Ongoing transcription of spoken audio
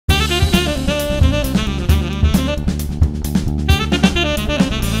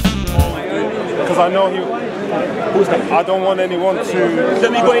I know he... Who's that? I don't want anyone to...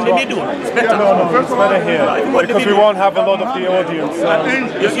 Let me go in the middle. It's better. No, it's better here. Because we won't have a lot of the audience.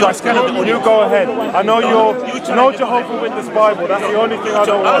 You go ahead. I know you're no Jehovah's Witness Bible. That's the only thing I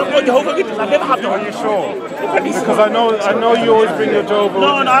don't want. I've got Jehovah's Witness. I never have to. Are you sure? Because I know you always bring your Jehovah's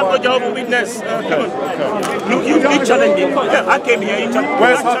Witness. No, I've got Jehovah's Witness. Look, you challenge me. I came here. You challenge me.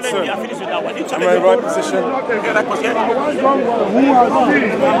 Where's Hudson? I finished with that one. You Am I challenge in me. right position? Yeah, that was it.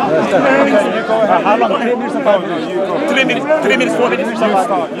 How long? 3 minutes or 5 minutes? 3 minutes, 4 minutes. You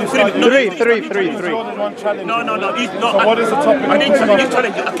start. Three. No. So what is the topic? I didn't challenge you.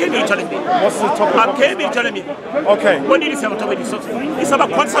 Challenge me. I came here challenge me. What's the topic? I came here challenge me. Okay. What did he say about this? It's about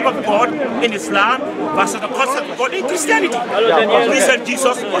concept of God in Islam versus the concept of God in Christianity. He said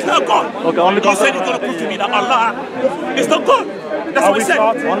Jesus was not God. Okay, only he said he's going to prove to me that Allah is not God. That's what he said.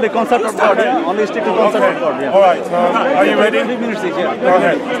 Only concept of God, yeah? Only stick to concept of God, yeah. All right. Are you ready? 3 minutes, yeah. Go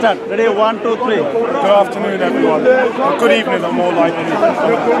ahead. Start. Ready? 1, 2, 3. Good afternoon, everyone. Or good evening, I'm more likely.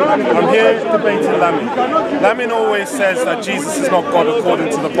 I'm here debating Lamin. Lamin always says that Jesus is not God according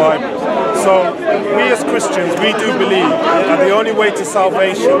to the Bible. So we as Christians, we do believe that the only way to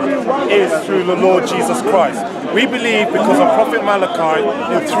salvation is through the Lord Jesus Christ. We believe because of Prophet Malachi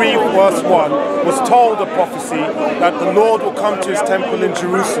in 3 verse 1 was told a prophecy that the Lord will come to his temple in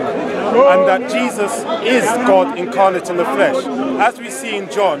Jerusalem and that Jesus is God incarnate in the flesh. As we see in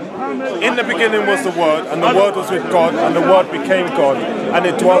John, in the beginning was the Word, and the Word was with God, and the Word became God, and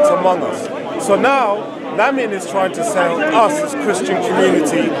it dwelt among us. So now, Lamin is trying to sell us as Christian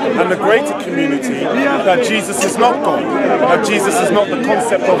community and the greater community that Jesus is not God, that Jesus is not the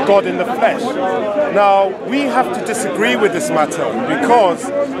concept of God in the flesh. Now, we have to disagree with this matter because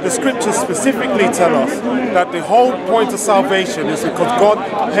the scriptures specifically tell us that the whole point of salvation is because God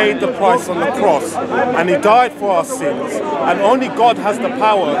paid the price on the cross and he died for our sins, and only God has the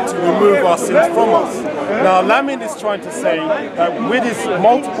power to remove our sins from us. Now, Lamin is trying to say that with his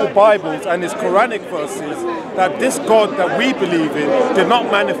multiple Bibles and his Quranic verses, that this God that we believe in did not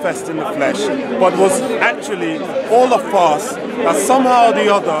manifest in the flesh, but was actually all a farce, that somehow or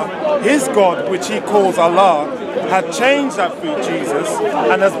the other, his God, which he calls Allah, had changed that through Jesus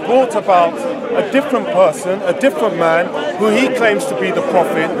and has brought about a different person, a different man, who he claims to be the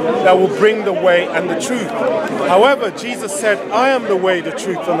prophet that will bring the way and the truth. However, Jesus said, I am the way, the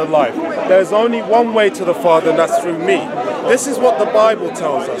truth and the life. There is only one way to the Father, and that's through me. This is what the Bible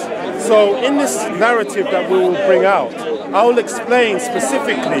tells us. So in this narrative that we will bring out, I will explain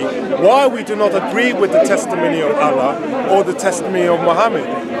specifically why we do not agree with the testimony of Allah or the testimony of Muhammad.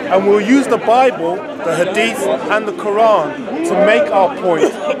 And we'll use the Bible, the Hadith and the Quran to make our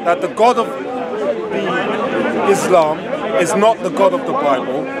point that the God of Islam is not the God of the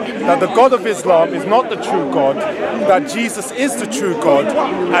Bible, that the God of Islam is not the true God, that Jesus is the true God,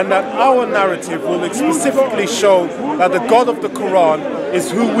 and that our narrative will specifically show that the God of the Quran is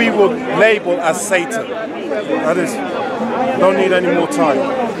who we would label as Satan. That is, don't need any more time.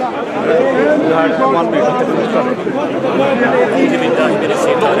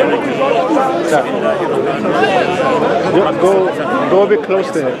 Go a bit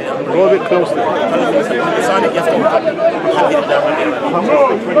close to it. Go a bit close to it.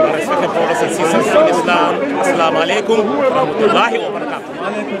 Assalamu alaikum wa rahmatullahi wa barakatuh.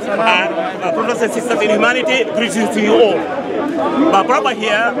 And brothers and sisters in humanity, greetings to you all. My brother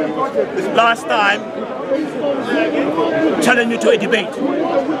here, last time, challenged me to a debate.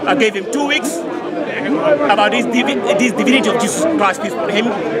 I gave him 2 weeks about this divinity of Jesus Christ, peace with him.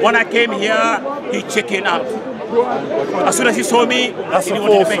 When I came here, he checked out. As soon as he saw me, he wanted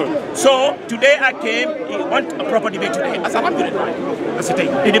to debate. So today I came, he want a proper debate today. I said, that's the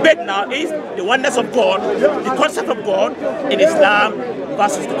thing. The debate now is the oneness of God, the concept of God in Islam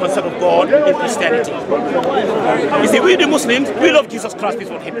versus the concept of God in Christianity. You see, we the Muslims, we love Jesus Christ, peace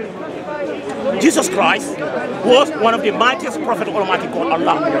with him. Jesus Christ was one of the mightiest prophets of Almighty God,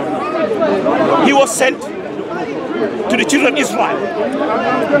 Allah. He was sent to the children of Israel.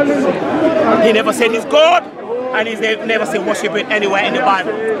 He never said he's God, and he never said worship it anywhere in the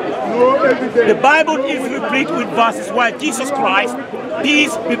Bible. The Bible is replete with verses where Jesus Christ,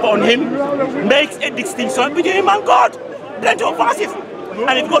 peace be upon him, makes a distinction between him and God. Plenty of verses.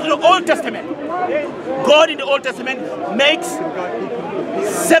 And if you go to the Old Testament, God in the Old Testament makes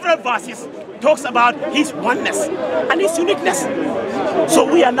several verses, talks about his oneness and his uniqueness. So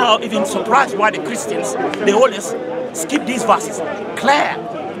we are now even surprised why the Christians, they always skip these verses. Clear,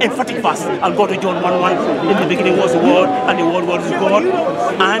 emphatic verses. I'll go to John 1:1. In the beginning was the Word, and the Word was God.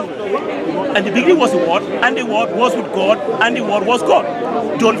 And And the beginning was the Word, and the Word was with God, and the Word was God.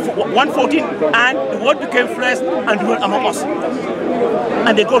 John 1:14, and the Word became flesh and dwelt among us.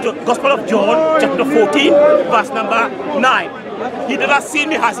 And they go to Gospel of John, chapter 14, verse number 9. He that has seen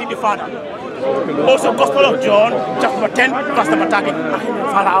me has seen the Father. Also, Gospel of John, chapter 10, verse number 30.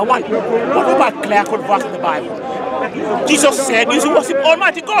 Father, I want. What about clear-cut verse in the Bible? Jesus said, you should worship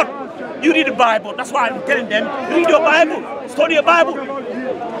Almighty God. You read the Bible. That's why I'm telling them, read your Bible, study your Bible.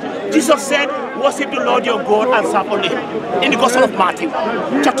 Jesus said, worship the Lord your God and serve only Him. In the Gospel of Matthew,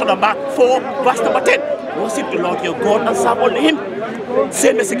 chapter number 4, verse number 10. Worship the Lord your God and serve only Him.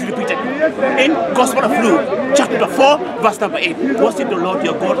 Same message repeated. In Gospel of Luke, chapter 4, verse number 8. Worship the Lord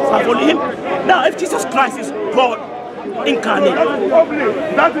your God and serve only Him. Now, if Jesus Christ is God incarnate,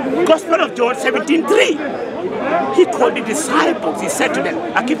 Gospel of John 17:3. He called the disciples, he said to them,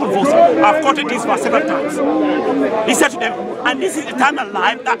 I keep on voicing, I've quoted this verse several times. He said to them, and this is eternal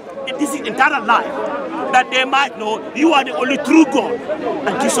life, that they might know you are the only true God,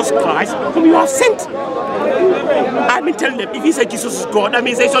 and Jesus Christ whom you have sent. I've been telling them, if he said Jesus is God, that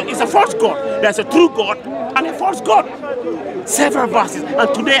means it's a false God. There's a true God and a false God. Several verses,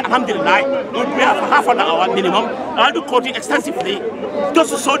 and today, alhamdulillah, we have half an hour minimum. I'll be quoting extensively just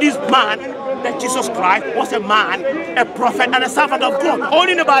to show this man that Jesus Christ was a man, a prophet, and a servant of God. All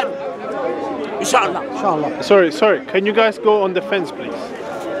in the Bible. Inshallah. Inshallah. Sorry. Can you guys go on the fence, please?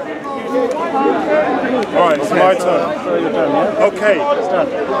 Alright, it's my turn. Okay.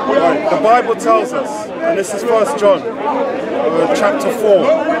 Right. The Bible tells us, and this is 1 John, chapter 4,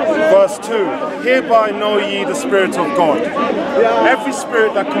 verse 2. Hereby know ye the Spirit of God. Every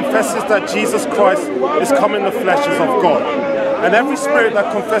spirit that confesses that Jesus Christ is come in the flesh is of God. And every spirit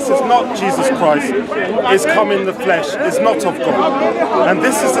that confesses not Jesus Christ is come in the flesh is not of God. And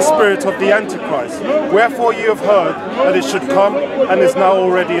this is the spirit of the Antichrist. Wherefore you have heard that it should come and is now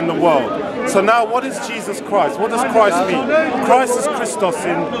already in the world. So now what is Jesus Christ? What does Christ mean? Christ is Christos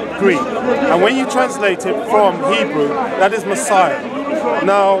in Greek. And when you translate it from Hebrew, that is Messiah.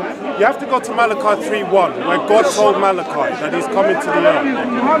 Now, you have to go to Malachi 3:1, where God told Malachi that he's coming to the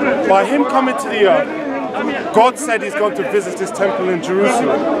earth. By him coming to the earth, God said he's going to visit his temple in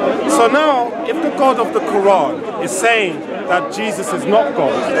Jerusalem. So now, if the God of the Quran is saying that Jesus is not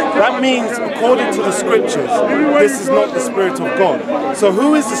God, that means, according to the scriptures, this is not the Spirit of God. So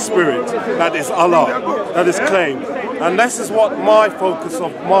who is the Spirit? That is Allah, that is claimed. And this is what my focus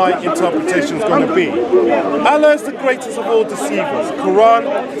of my interpretation is going to be. Allah is the greatest of all deceivers. Quran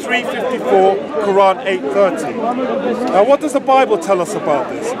 3:54, Quran 8:30. Now what does the Bible tell us about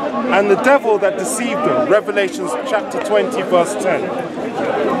this? And the devil that deceived them, Revelation chapter 20 verse 10.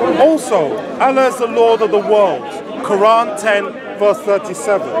 Also, Allah is the Lord of the worlds. Quran 10 verse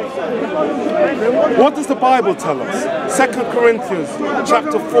 37. What does the Bible tell us? 2 Corinthians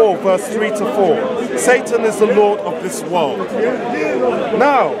chapter 4 verse 3 to 4. Satan is the Lord of this world.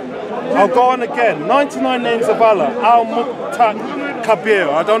 Now, I'll go on again. 99 names of Allah. Al-Mutakabir.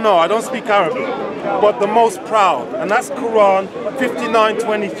 I don't know, I don't speak Arabic. But the most proud. And that's Quran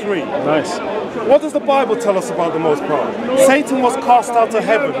 59:23. Nice. What does the Bible tell us about the most proud? Satan was cast out of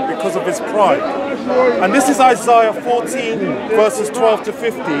heaven because of his pride. And this is Isaiah 14 verses 12 to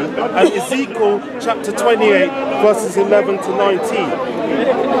 15 and Ezekiel chapter 28 verses 11 to 19.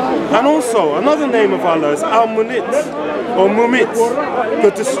 And also another name of Allah is Al-Munit or Mumit,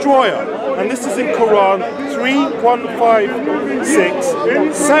 the destroyer. And this is in Quran 3:156,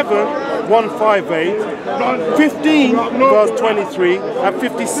 7:158, 15 verse 23 and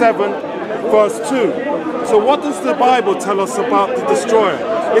 57 verse 2. So what does the Bible tell us about the destroyer?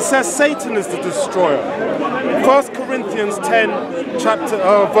 It says Satan is the destroyer. 1 Corinthians 10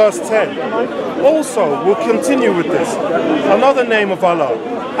 verse 10. Also, we'll continue with this. Another name of Allah,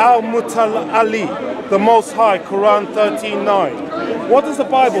 Al-Mutal-Ali, the Most High, Quran 13:9. What does the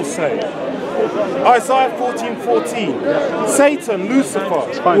Bible say? Isaiah 14:14. Satan, Lucifer,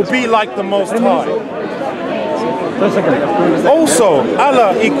 will be like the Most High. Also,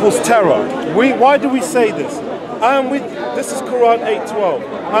 Allah equals terror. Why do we say this? This is Quran 8:12.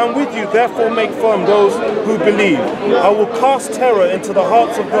 I am with you, therefore make firm those who believe. I will cast terror into the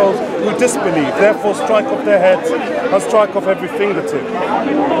hearts of those who disbelieve. Therefore strike off their heads and strike off every fingertip.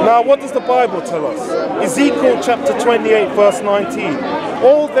 Now what does the Bible tell us? Ezekiel chapter 28 verse 19.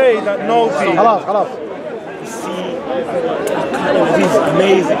 All they that know thee. See, this is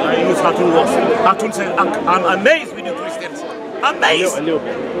amazing. I use Hatun words. Hatun says, I'm amazed with you Christians. Amazed.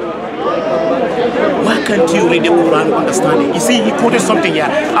 Why can't you read the Quran and understand it? You see, he quoted something here.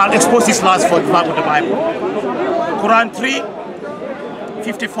 I'll expose this last for the Bible. Quran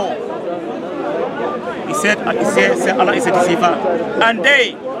 3:54. He said, Allah is a deceiver. And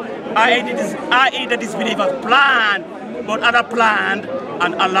they I.e. the disbelievers plan, but other planned,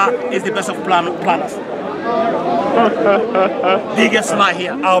 and Allah is the best of planners. Biggest lie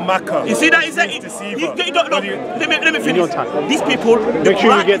here. Al-Makkah. You see that? Let me finish. These people, make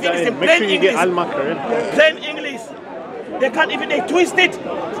sure you get that in. Make sure you get Al-Makkah in. Plain English. They can't even, they twist it.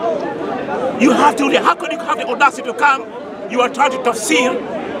 You have to, how could you have the audacity to come? You are trying to tafsir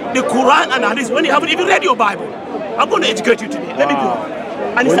the Quran and Hadith when you haven't even read your Bible. I'm going to educate you today. Let me go.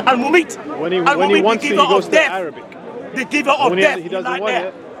 And it's Al-Mumit. When he wants to, he goes to Arabic. The giver of death. He doesn't want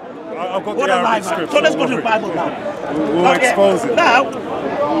it. I've got What the a lie, Arabic script. so let's go to the Bible now. We'll expose it. Now,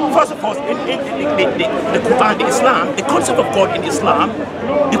 first of all, in the Quran, the Islam, the concept of God in Islam,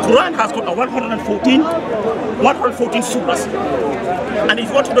 the Quran has got 114 surahs. And if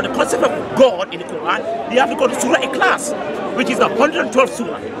you want to know the concept of God in the Quran, you have to go to Surah Ikhlas, which is the 112th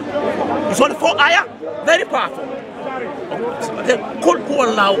surah. It's only 4 ayah, very powerful. Qul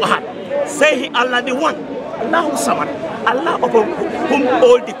huwallahu ahad. Say he Allah the one. Allahu samad. Allah upon whom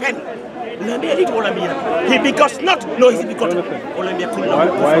all depend. He becomes not, no, he becomes.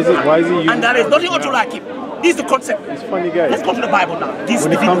 Why is he using and there is nothing unto like him. This is the concept. He's funny guy. Let's go to the Bible now. This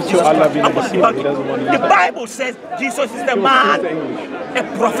when it comes to Allah being the the Bible says Jesus is the man, a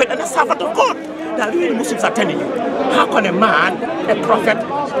prophet and a servant of God. Now really Muslims are telling you, how can a man, a prophet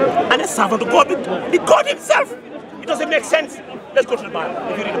and a servant of God be God himself? It doesn't make sense. Let's go to the Bible.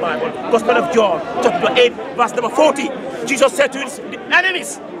 If you read the Bible, Gospel of John, chapter 8, verse number 40, Jesus said to his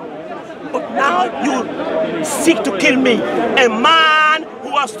enemies, but now you seek to kill me, a man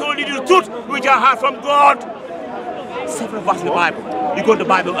who has told you the truth which I heard from God. Several verses in the Bible. You go to the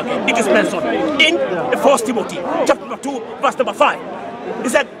Bible again. It is mentioned in the 1 Timothy, chapter number 2, verse number 5. He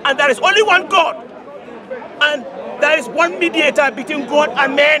said, and there is only one God, and there is one mediator between God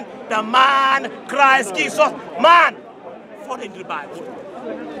and man, the man Christ Jesus, man. In the Bible,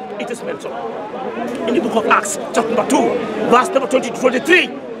 it is mentioned in the book of Acts, chapter number 2, verse number 20 to 23.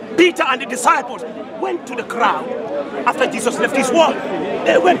 Peter and the disciples went to the crowd after Jesus left his world.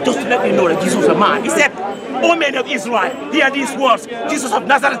 They went just to let me know that Jesus was a man. He said, O men of Israel, hear these words. Jesus of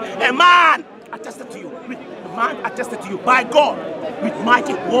Nazareth, a man attested to you, by God, with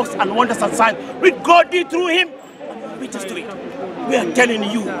mighty works and wonders and signs, which God did through him. Witness to it. We are telling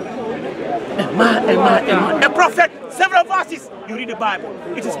you, a man, a prophet. Several verses, you read the Bible,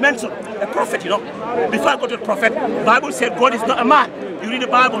 it is mentioned, a prophet, you know. Before I go to the prophet, the Bible said God is not a man. You read the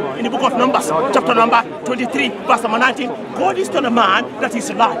Bible in the book of Numbers, chapter number 23, verse number 19. God is not a man that he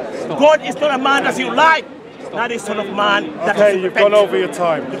should lie. God is not a man that he will lie. Not a son of man that okay, you've gone over your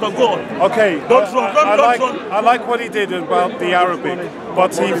time. You can go on. Okay, don't run. I like what he did about the Arabic,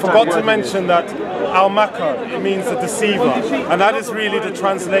 but he forgot to mention that Al-Makkah means the deceiver, and that is really the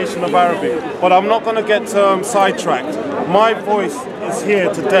translation of Arabic. But I'm not going to get sidetracked. My voice is here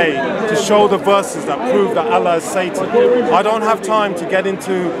today to show the verses that prove that Allah is Satan. I don't have time to get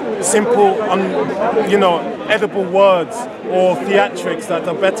into simple, edible words or theatrics that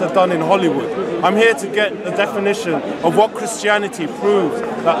are better done in Hollywood. I'm here to get the definition of what Christianity proves,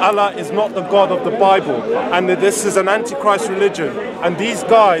 that Allah is not the God of the Bible, and that this is an antichrist religion, and these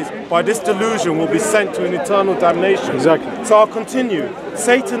guys, by this delusion, will be sent to an eternal damnation. Exactly. So I'll continue.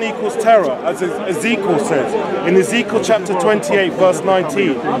 Satan equals terror, as Ezekiel says, in Ezekiel chapter 28, verse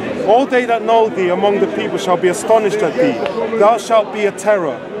 19. All they that know thee among the people shall be astonished at thee. Thou shalt be a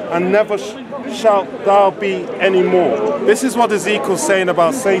terror, and never shalt thou be any more. This is what Ezekiel's saying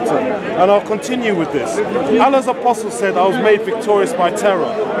about Satan, and I'll continue with this. Allah's apostle said, I was made victorious by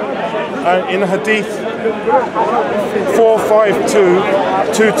terror. In Hadith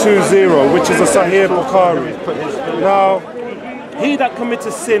 452-220, which is a Sahih Bukhari. Now, he that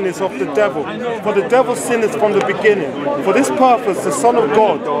committeth sin is of the devil, for the devil sinneth from the beginning. For this purpose the Son of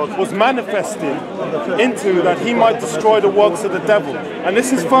God was manifested into that he might destroy the works of the devil. And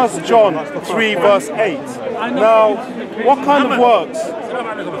this is 1 John 3 verse 8. Now, what kind of works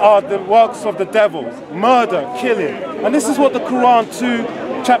are the works of the devil? Murder, killing. And this is what the Quran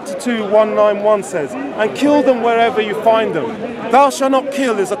chapter 2, 191 says, and kill them wherever you find them. Thou shalt not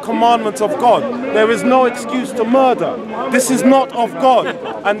kill is a commandment of God. There is no excuse to murder. This is not of God.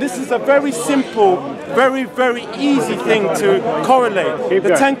 And this is a very simple, very, very easy thing to correlate.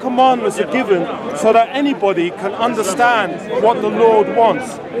 The 10 Commandments are given so that anybody can understand what the Lord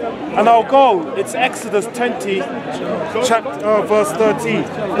wants. And I'll go, it's Exodus 20, verse 13.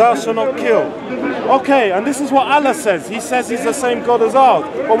 Thou shalt not kill. Okay, and this is what Allah says. He says he's the same God as ours,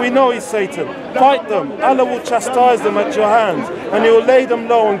 but we know he's Satan. Fight them. Allah will chastise them at your hands, and he will lay them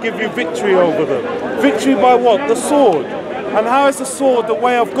low and give you victory over them. Victory by what? The sword. And how is the sword the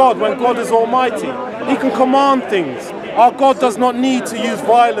way of God when God is almighty? He can command things. Our God does not need to use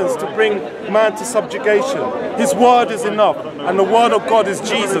violence to bring man to subjugation. His word is enough, and the word of God is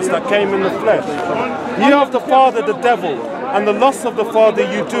Jesus that came in the flesh. Ye of the father the devil, and the lust of the father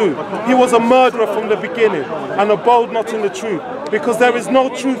you do. He was a murderer from the beginning, and abode not in the truth, because there is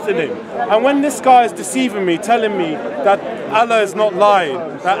no truth in him. And when this guy is deceiving me, telling me that Allah is not lying,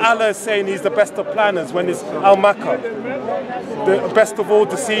 that Allah is saying he's the best of planners when it's Al-Makkah, the best of all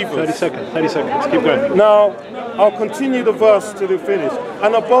deceivers. 30 seconds, keep going. Now, I'll continue the verse till we finish.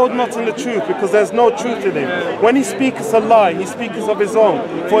 And abode not in the truth, because there's no truth in him. When he speaks a lie, he speaks of his own,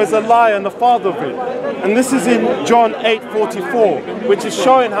 for he is a liar and the father of it. And this is in John 8:44, which is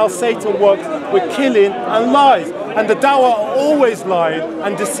showing how Satan works with killing and lies. And the Da'wah are always lying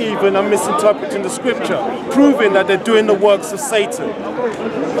and deceiving and misinterpreting the scripture, proving that they're doing the works of Satan.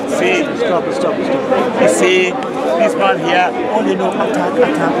 See, stop. You see, this man here only know attack.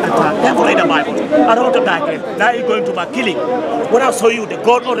 Never read the Bible. I don't want to digress. Now you're going to my killing. When I show you the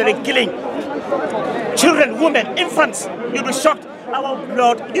God already killing children, women, infants, you'll be shocked. Our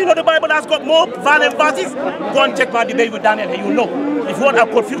Lord, you know the Bible has got more violent verses. Go and check my debate with Daniel, and you know. If you want, I'll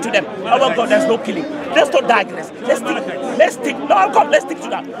confuse to them. Our God, there's no killing. Let's not digress. Let's stick to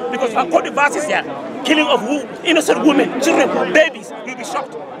that. Because I've got the verses here. Killing of innocent women, children, babies. You'll be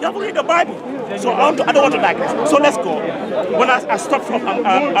shocked. You haven't read the Bible. So I don't want to digress. So let's go. When I stopped from,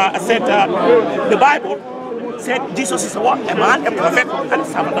 I said the Bible said Jesus is what? A man, a prophet, and a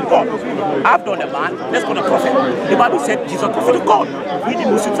servant of God. I've done a man, let's go to a prophet. The Bible said Jesus is a prophet of God. We the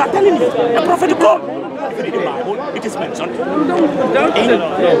Muslims are telling you, a prophet of God. If you read the Bible, it is mentioned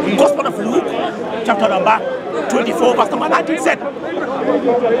in Gospel of Luke, chapter number 24, verse number 19 said,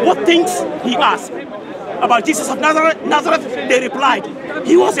 what things he asked about Jesus of Nazareth, they replied,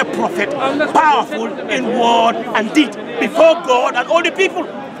 he was a prophet, powerful in word and deed, before God and all the people.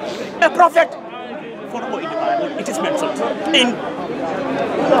 A prophet. For in the Bible, it is mentioned in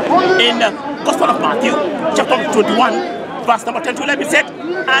Gospel of Matthew, chapter 21, verse number 10 to 11, said,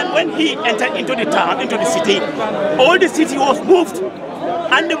 and when he entered into the town, into the city, all the city was moved,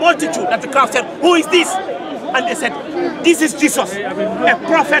 and the multitude, that the crowd said, who is this? And they said, this is Jesus, a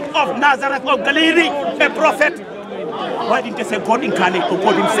prophet of Nazareth of Galilee, a prophet. Why didn't they say God incarnate or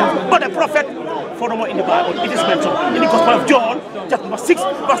God himself? But a prophet. Furthermore in the Bible, it is mentioned in the Gospel of John, chapter number 6,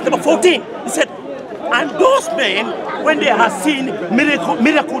 verse number 14, he said, and those men, when they had seen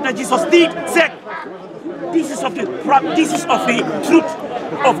miracle that Jesus did, said, this is of the truth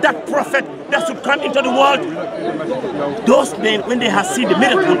of that prophet that should come into the world. Those men, when they had seen the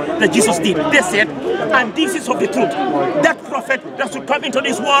miracle that Jesus did, they said, and this is of the truth, that prophet that should come into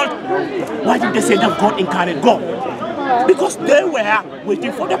this world. Why did they say that God incarnate God? Because they were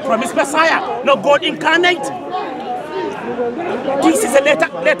waiting for the promised Messiah, not God incarnate. This is a later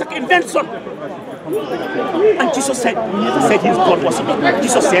invention. And Jesus said, he never said his God was me.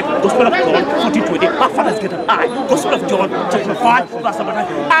 Jesus said, Gospel of John 14:20, my father's got an eye. Gospel of John chapter 5, verse 9,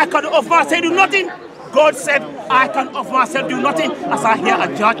 I can of myself do nothing. God said, I can of myself do nothing, as I hear a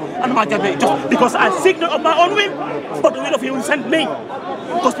judge, and my judgment just because I seek not of my own will, but the will of him who sent me.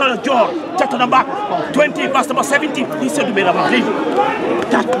 Gospel of John, chapter number 20, verse number 17, he said to me,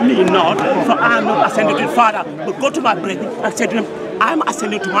 touch me not, for I am not ascended to the Father, but go to my brethren and say to them, I am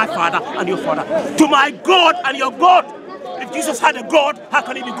ascending to my Father and your Father, to my God and your God. If Jesus had a God, how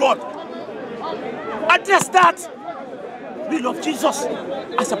can he be God? Address that. We love Jesus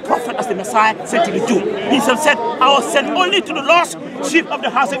as a prophet, as the Messiah sent to the Jew. He said, I was sent only to the lost sheep of the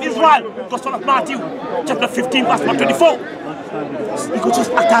house of Israel. Gospel of Matthew, chapter 15, verse 124. You could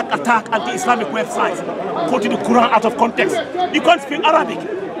just attack anti-Islamic websites, quoting the Quran out of context. You can't speak Arabic.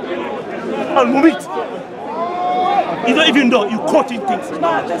 Al-Mumit. You don't even know, you're quoting things.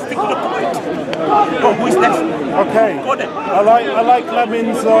 No, let's stick to the point. Oh, who is next? Okay. Go then. I like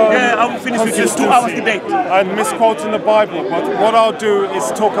Lamin's yeah, I'll finish with this 2 hours debate. I'm misquoting the Bible, but what I'll do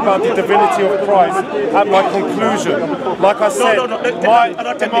is talk about the divinity of Christ at my conclusion. Like I said,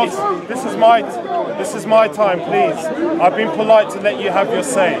 this is my time, please. I've been polite to let you have your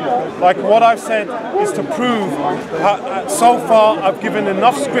say. Like what I've said is to prove, so far I've given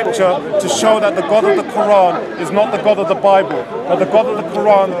enough scripture to show that the God of the Quran is not the God of the Bible, but the God of the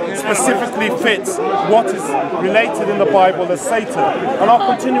Quran specifically fits what is related in the Bible as Satan. And I'll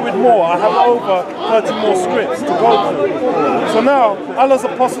continue with more. I have over 30 more scripts to go through. So now, Allah's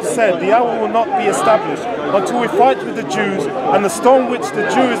apostle said, the hour will not be established until we fight with the Jews, and the stone which the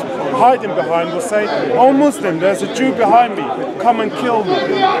Jews hiding behind will say, "Oh Muslim, there's a Jew behind me, come and kill me."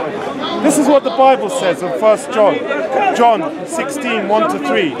 This is what the Bible says in 1 John 16,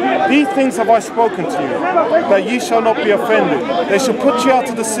 1-3. "These things have I spoken to you, that ye shall not be offended. They shall put you out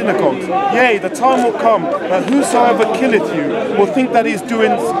of the synagogues. Yea, the time will come that whosoever killeth you will think that he is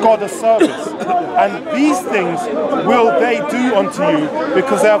doing God a service. And these things will they do unto you,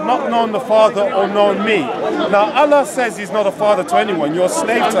 because they have not known the Father or known me." Now Allah says he's not a father to anyone, you're a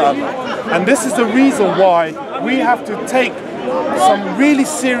slave to Allah. And this is the reason why we have to take some really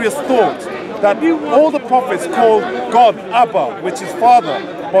serious thought that all the prophets called God Abba, which is Father,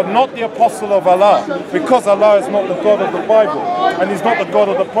 but not the Apostle of Allah, because Allah is not the God of the Bible, and He's not the God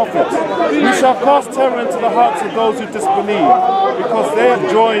of the prophets. "We shall cast terror into the hearts of those who disbelieve, because they have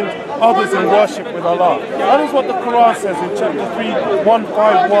joined others in worship with Allah." That is what the Quran says in chapter 3,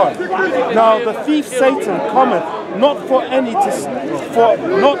 151. Now the thief Satan cometh not for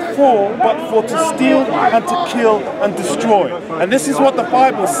to steal and to kill and destroy. And this is what the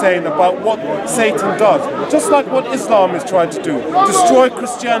Bible is saying about what Satan does. Just like what Islam is trying to do. Destroy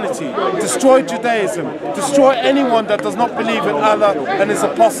Christianity, destroy Judaism, destroy anyone that does not believe in Allah and His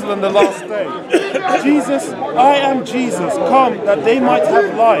apostle in the last day. Jesus, I am Jesus, come that they might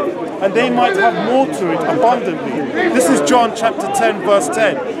have life and they might have more to it abundantly. This is John chapter 10 verse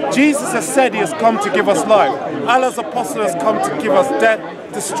 10. Jesus has said He has come to give us life. Allah's apostle has come to give us death,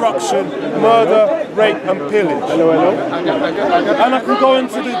 destruction, murder, rape and pillage. And I can go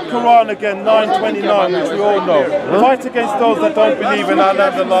into the Quran again, 9:29, which we all know. Fight against those that don't believe in Allah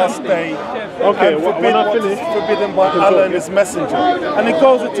and the last day. Okay, and forbid what is forbidden by Allah and His messenger. And it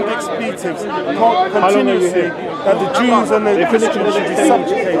goes into the expletives continuously that the Jews and the Christians should be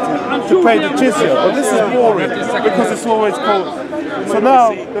subjugated to pay the jizya. But this is boring because it's always called. So now,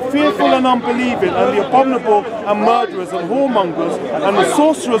 the fearful and unbelieving and the abominable and murderers and whoremongers and the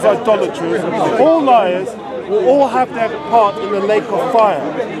sorcerers, idolaters, all liars will all have their part in the lake of fire,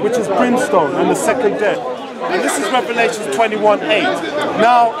 which is brimstone and the second death. And this is Revelation 21:8.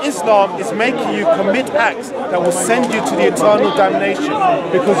 Now Islam is making you commit acts that will send you to the eternal damnation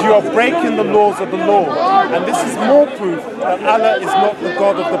because you are breaking the laws of the Lord. And this is more proof that Allah is not the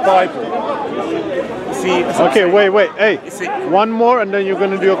God of the Bible. See, okay, wait. Hey, one more and then you're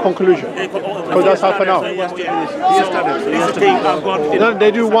going to do a conclusion. Because that's half an hour. No,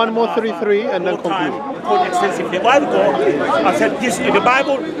 they do one more 3 and then conclude. Extensively. A while ago, I said this in the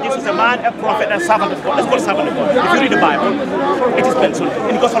Bible, this is a man, a prophet, and a servant of God. Let's call a servant of God. If you read the Bible, it is mentioned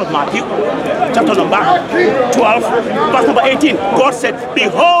in the Gospel of Matthew, chapter number 12, verse number 18. God said,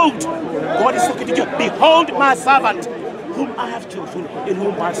 "Behold," God is talking to you, "behold my servant, whom I have chosen, in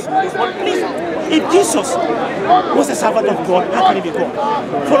whom my soul is well pleased." If Jesus was a servant of God, how can He be God?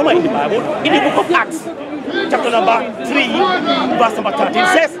 Follow me in the Bible, in the book of Acts, chapter number 3, verse number 13,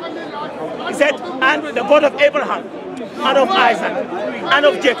 He said, "And the God of Abraham, and of Isaac, and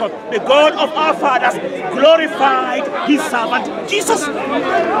of Jacob, the God of our fathers, glorified His servant Jesus."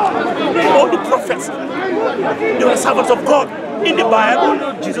 All the prophets, they were servants of God. In the Bible,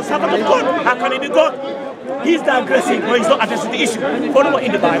 Jesus, servant of God. How can He be God? He's not aggressing, but He's not addressing the issue. Follow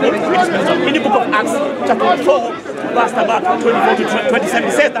in the Bible, it is mentioned in the book of Acts, chapter 4, verse number 24 to 27,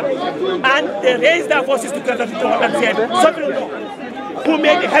 it says that, "And they raised their voices together to God and said, Sovereign Lord, who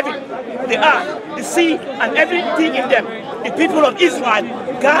made the heaven, the earth, the sea, and everything in them, the people of Israel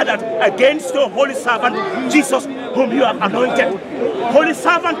gathered against your holy servant, Jesus, whom you have anointed." Holy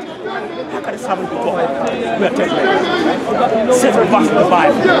servant, how can a servant be God? We are telling you. Several verses in the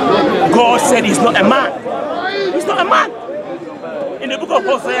Bible. God said He's not a man. He's not a man. In the book of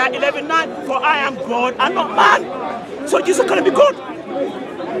Hosea 11:9, "For I am God and not man." So Jesus cannot be God.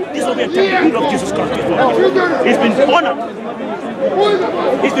 This is what we are telling you. Love Jesus Christ. He's been honored.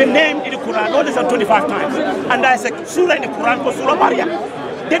 He's been named in the Quran no less than 25 times. And there is a surah in the Quran called Surah Maryam,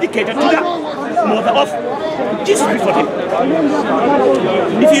 dedicated to the mother of Jesus before Him.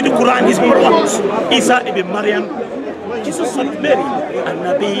 If you read the Quran, his mother was Isa ibn Maryam, Jesus son of Mary, and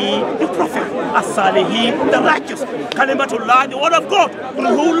Nabi, the prophet, As-Salihin, the righteous, Kalimatullah, the word of God,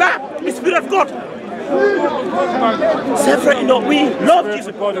 Ruhullah, the Spirit of God. Several, we love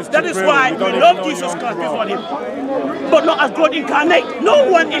Jesus. That is why we love Jesus Christ before Him, but not as God incarnate.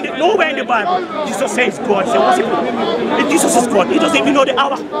 Nowhere in the Bible Jesus says God. So what's it? If Jesus is God, He doesn't even know the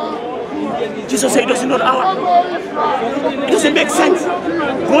hour. Jesus said He doesn't know the hour. It doesn't make sense.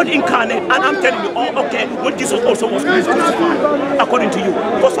 God incarnate, and I'm telling you, okay, when Jesus also was crucified, according to you,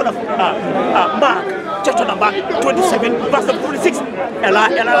 Gospel of Mark, chapter number 27, verse number 26. Oh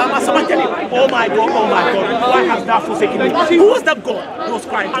my God, why hast thou forsaken me? Who was that God? He was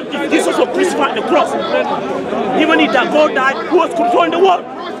crying. And if Jesus was crucified on the cross, even if that God died, who was controlling the world?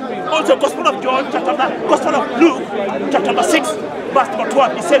 Also, Gospel of John, Gospel of Luke, chapter number 6, verse number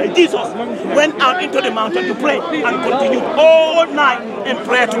 12, it said that Jesus went out into the mountain to pray and continued all night in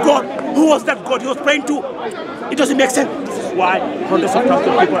prayer to God. Who was that God he was praying to? It doesn't make sense. This is why hundreds of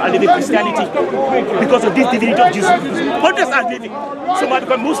thousands of people are living Christianity, because of this divinity of Jesus. Hundreds are living. Some are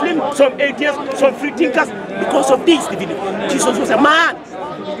become Muslim, some atheists, some free thinkers, because of this divinity. Jesus was a man.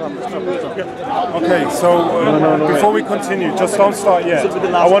 Okay, so before we continue, just don't start yet.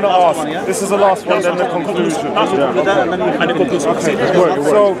 I want to ask, this is the last one, then the conclusion. Okay,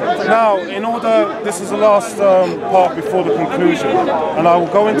 so now, in order, this is the last part before the conclusion, and I will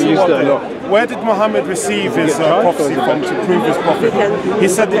go into where did Muhammad receive his prophecy from to prove his prophet? He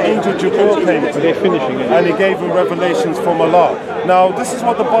said the angel Jibril came to him and he gave him revelations from Allah. Now, this is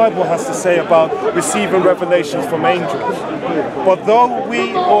what the Bible has to say about receiving revelations from angels. But though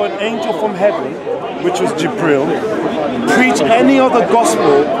we or an angel from heaven, which was Jibril, preach any other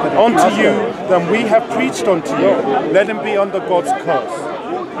gospel unto you than we have preached unto you, let him be under God's curse.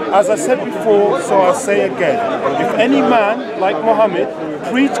 As I said before, so I say again, if any man, like Muhammad,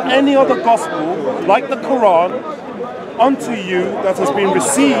 preach any other gospel, like the Quran, unto you that has been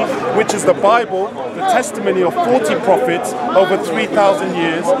received, which is the Bible, the testimony of 40 prophets over 3,000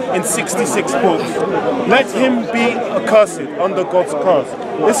 years in 66 books, let him be accursed under God's curse.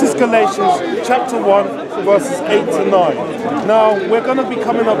 This is Galatians chapter 1, verses 8 to 9. Now, we're going to be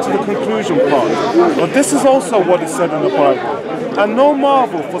coming up to the conclusion part, but this is also what is said in the Bible. And no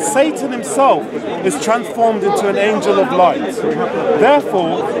marvel, for Satan himself is transformed into an angel of light.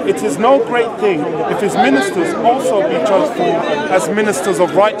 Therefore, it is no great thing if his ministers also be transformed as ministers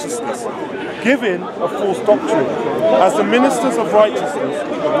of righteousness, giving a false doctrine, as the ministers of righteousness,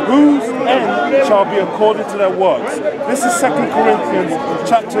 whose end shall be according to their works. This is 2 Corinthians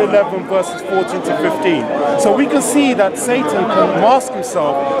chapter 11, verses 14 to 15. So we can see that Satan can mask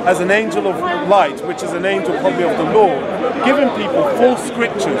himself as an angel of light, which is an angel probably of the Lord, giving people false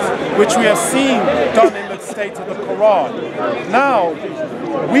scriptures, which we are seeing done in the state of the Quran. Now,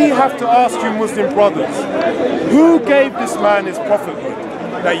 we have to ask you Muslim brothers, who gave this man his prophethood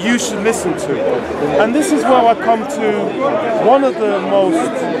that you should listen to? And this is where I come to one of the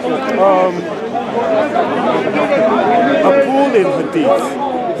most appalling hadiths,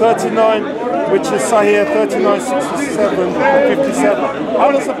 39, which is Sahih 39, 67, 57.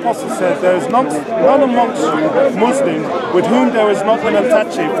 Allah's Apostle said, there is none amongst you Muslims with whom there is not an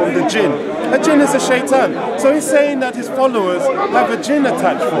attache from the jinn. A jinn is a shaitan. So he's saying that his followers have a jinn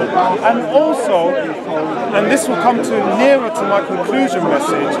attached for them. And also, and this will come to nearer to my conclusion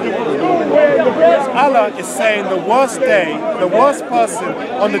message, Allah is saying the worst day, the worst person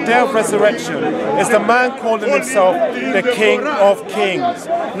on the day of resurrection is the man calling himself the King of Kings.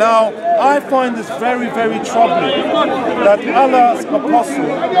 Now, I find this very, very troubling that Allah's Apostle,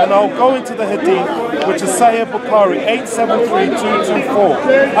 and I'll go into the hadith, which is Sahih Bukhari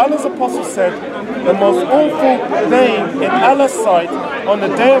 873224. Allah's Apostle said, the most awful name in Allah's sight on the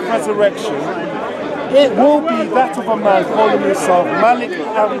day of resurrection, it will be that of a man calling himself Malik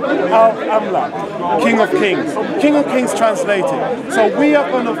al-Amlak, King of Kings. King of Kings translated. So we are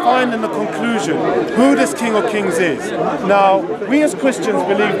going to find in the conclusion who this King of Kings is. Now, we as Christians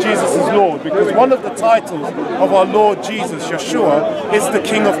believe Jesus is Lord because one of the titles of our Lord Jesus, Yeshua, is the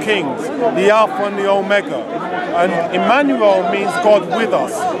King of Kings, the Alpha and the Omega. And Emmanuel means God with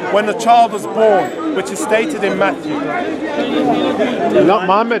us. When the child was born, which is stated in Matthew. Not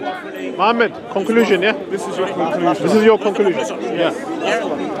Mohammed, conclusion, yeah? This is your conclusion. This is your conclusion. Yeah.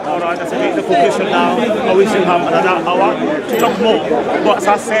 All right, that's the conclusion now. We still have another hour to talk more. But as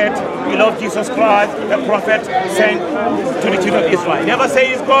I said, we love Jesus Christ, the prophet sent to the children of Israel. He never say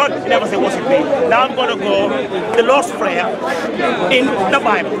he's God, he never say worship me. Now I'm going to go the Lord's Prayer in the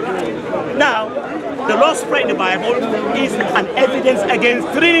Bible. Now, the Lord's Prayer in the Bible is an evidence against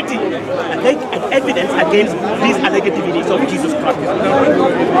Trinity, an evidence against these alleged divinities of Jesus Christ.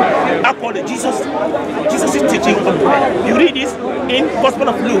 According to Jesus is teaching on prayer. You read this in Gospel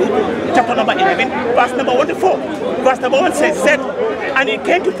of Luke, chapter number 11, verse number 1 to 4. Verse number 1 said, and it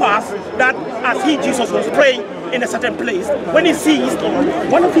came to pass that as Jesus was praying in a certain place, when he ceased,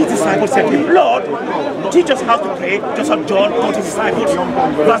 one of his disciples said to him, Lord, teach us how to pray, just as John taught his disciples.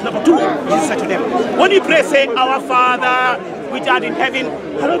 Verse number 2, Jesus said to them, when you pray, say, Our Father, which art in heaven,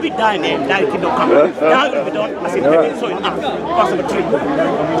 hallowed be thy name, thy kingdom come. Thy will be done as in heaven, so in earth. Verse number 3,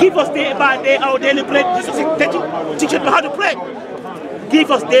 give us day by day our daily bread. Jesus said, teach us how to pray. Give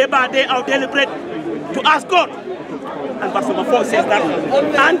us day by day our daily bread. to ask God. And verse number 4 says that,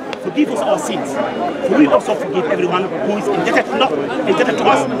 and forgive us our sins. For we also forgive everyone who is indebted to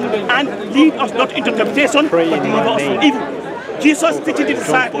us, and lead us not into temptation, but deliver us from evil. Jesus teaching the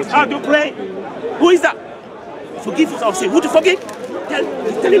disciples how to pray. Who is that? Forgive us our sins. Who to forgive?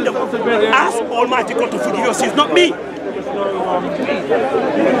 He's telling them, ask Almighty God to forgive your sins, not me.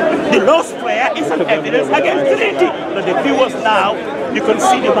 The Lord's Prayer is an evidence against Trinity. But the viewers now, you can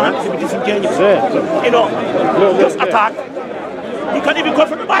see the man to be disingenuous. You know, just attack. You can even go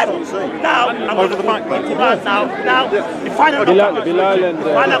from the Bible. Now, I'm going to the back now, the final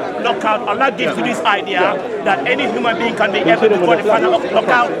knockout, Allah gives you this idea that any human being can be able to go the final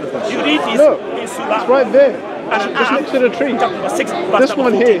knockout. You read this in Surah. It's right there. Just next to the tree. This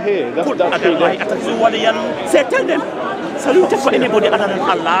one here. That's that tree there. Say, tell them, salute for anybody other than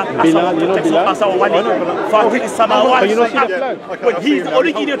Allah. Bilal, you know Bilal? But you don't see the flag? When he's the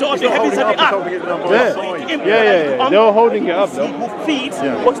originator of the heavens and the earth. Yeah. They were holding it up though. Who feeds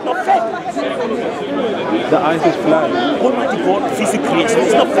what's not fed. The ISIS flag. Almighty God feeds the creation.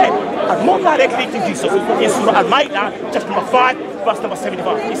 It's not fed. And more directly to Jesus in Surah Al-Ma'idah, chapter number 5, verse number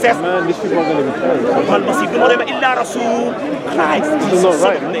 75. He says, man, these people are going to be terrible. Christ, Jesus,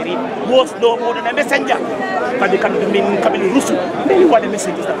 son of Mary, was no more than a messenger. But they can be many were the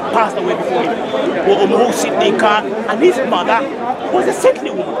messengers that passed away before him. And his mother was a saintly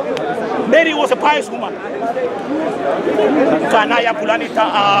woman. Mary was a pious woman.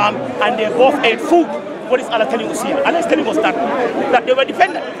 And they both ate food. What is Allah telling us here? Allah is telling us that they were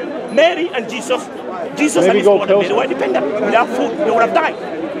dependent. Mary and Jesus and his mother Mary were dependent. Without food, they would have died.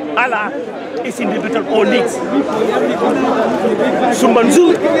 Allah is in the middle of all needs.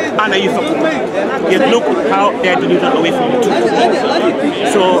 Sumbanzu and yet look how they are delivered away from you.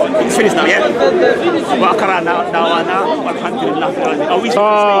 So it's finished now, yeah?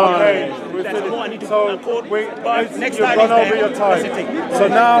 Next time gone over your time. So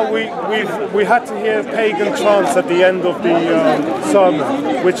now we had to hear pagan chants at the end of the sermon,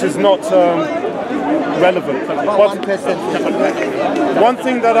 which is not relevant. One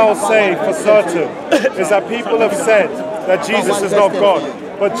thing that I'll say for certain is that people have said that Jesus is not God.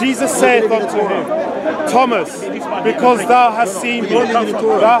 But Jesus saith unto him, Thomas, because thou hast seen me,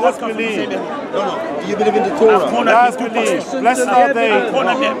 thou hast believed. You believe in the Torah. Thou hast believed. Blessed are they.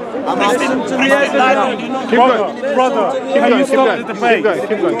 Brother, can you stop the debate?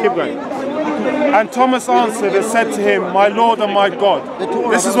 Keep going. And Thomas answered and said to him, my Lord and my God.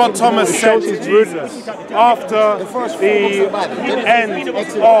 This is what Thomas said to Jesus after the end of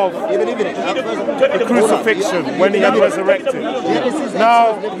the crucifixion, when he had resurrected.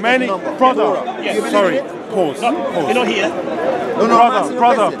 Now, many... Pause. You know here?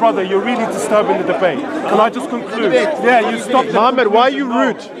 Brother, you're really disturbing the debate. Can I just conclude? Yeah, you stopped. Mohammed, why are you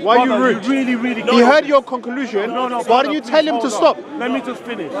rude? Why are you rude? Really. He heard your conclusion. Why don't you tell him to stop? Let me just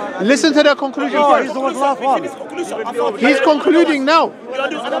finish. Listen to the conclusion first. He's concluding now. We'll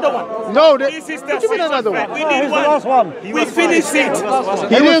do another one. No, what do you mean another one? We did one. We finished it.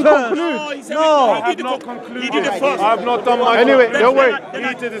 He didn't conclude. No, he did not conclude. He did the first. I've not done my... Anyway, don't worry.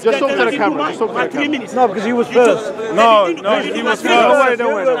 Just talk to the camera. No, because he was first. No, he was first.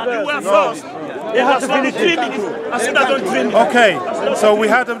 Don't worry. You were first. It has to finish 3 minutes. I should have done 3 minutes. Okay, so we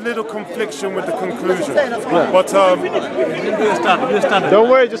had a little confliction with the conclusion. But don't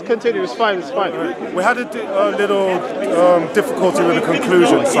worry, just continue. It's fine. we had a little difficulty with the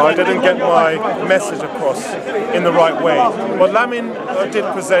conclusion, so I didn't get my message across in the right way. But Lamin did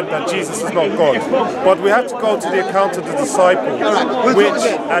present that Jesus is not God. But we had to go to the account of the disciples, which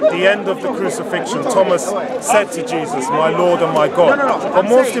at the end of the crucifixion, Thomas said to Jesus, my Lord and my God. But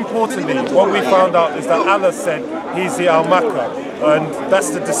most importantly, what we found out is that Allah said he's the Al-Makkah, and that's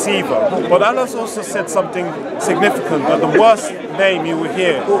the deceiver. But Allah also said something significant, that the worst name you will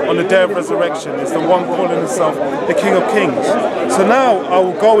hear on the day of resurrection is the one calling himself the King of Kings. So now I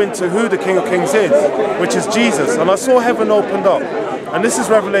will go into who the King of Kings is, which is Jesus. And I saw heaven opened up, and this is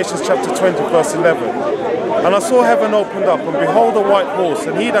Revelation chapter 20 verse 11. And I saw heaven opened up, and behold a white horse,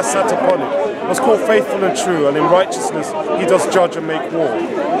 and he that sat upon it was called Faithful and True, and in righteousness he does judge and make war.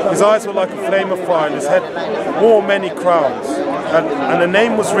 His eyes were like a flame of fire, and his head wore many crowns. And a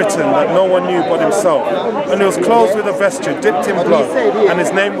name was written that no one knew but himself. And he was clothed with a vesture dipped in blood, and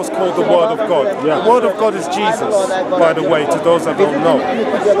his name was called the Word of God. The Word of God is Jesus, by the way, to those that don't know.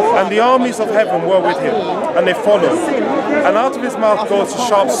 And the armies of heaven were with him, and they followed. And out of his mouth goes a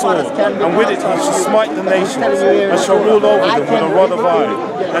sharp sword, and with it he shall smite the nations, and shall rule over them with a rod of iron,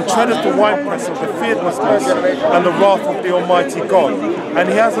 and treadeth the winepress of the fearlessness and the wrath of the Almighty God. And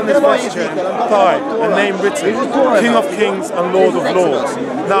he has on his vesture thigh a name written, King of Kings and Lord of Lords.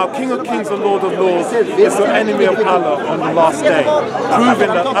 Now, King of Kings and Lord of Lords is the enemy of Allah on the last day, proving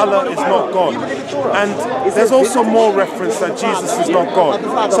that Allah is not God. And there's also more reference that Jesus is not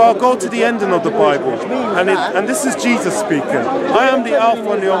God. So I'll go to the ending of the Bible, and this is Jesus speaking. I am the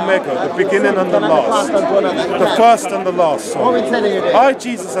Alpha and the Omega, the beginning and the last, the first and the last. So I,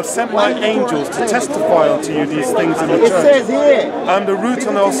 Jesus, have sent my angels to testify unto you these things in the church. I am the root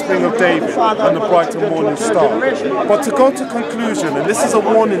and offspring of David and the bright and morning star. But to go to conclusion, and this is a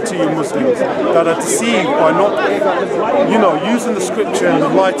warning to you Muslims that are deceived by not, using the scripture in the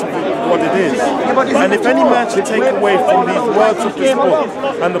light of what it is. And if any man should take away from these words of this book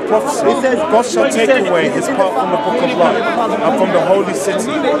and the prophecy, God shall take away his part from the book of life and from the holy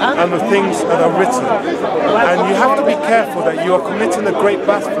city and the things that are written. And you have to be careful that you are committing a great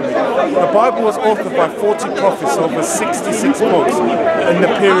blasphemy. The Bible was authored by 40 prophets over 66 books in the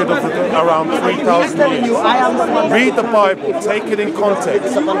period of around 3,000 years. Read the Bible, take it in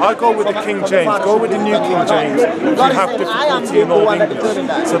context. I go with the King James, go with the New King James if you have difficulty in Old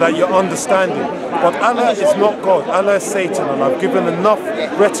English, so that you're understanding. But Allah is not God, Allah is Satan, and I've given enough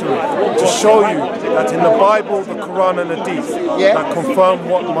rhetoric to show you that in the Bible, the Quran and the Hadith that confirm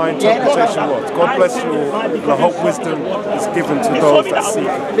what my interpretation was. God bless you all, and I hope wisdom is given to those that seek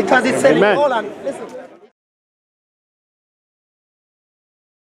it. Because it's saying, hold on, listen.